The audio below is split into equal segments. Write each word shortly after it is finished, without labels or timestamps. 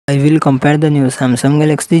I will compare the new Samsung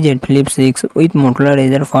Galaxy Z Flip 6 with Motorola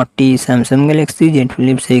Razr 40. Samsung Galaxy Z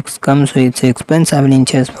Flip 6 comes with 6.7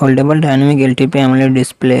 inches foldable dynamic LTP AMOLED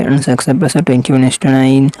display and success ratio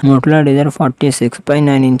 21:9. Motorola Razr 40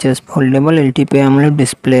 6.9 inches foldable LTP AMOLED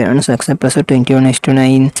display and success ratio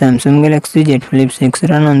 21:9. Samsung Galaxy Z Flip 6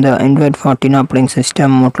 run on the Android 14 operating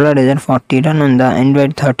system. Motorola Razr 40 run on the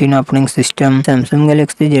Android 13 operating system. Samsung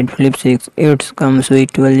Galaxy Z Flip 6 it comes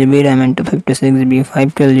with 12GB RAM and 256GB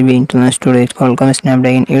 512GB internal storage. Qualcomm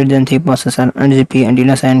Snapdragon 8 Gen 3 processor, 8GB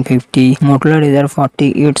Adreno 750. Motorola Razr 40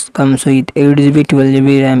 it comes with 8GB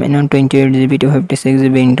 12GB RAM and 128GB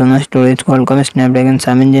 256GB internal storage. Qualcomm Snapdragon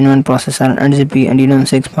 7 Gen 1 processor, 8GB Adreno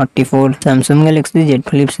 644. Samsung Galaxy Z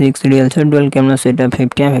Flip 6 dual camera setup,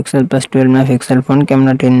 50MP plus 12MP front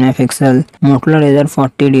camera 10MP. Motorola Razr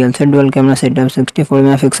 40 dual camera setup,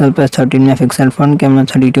 64MP plus 13MP front camera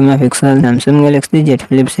 32MP. Samsung Galaxy Z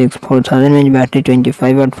Flip 6 4000 mAh battery,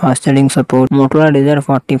 25W fast charging support. Motorola Razr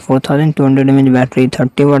 40 4200 mAh battery,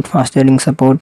 30W fast charging support.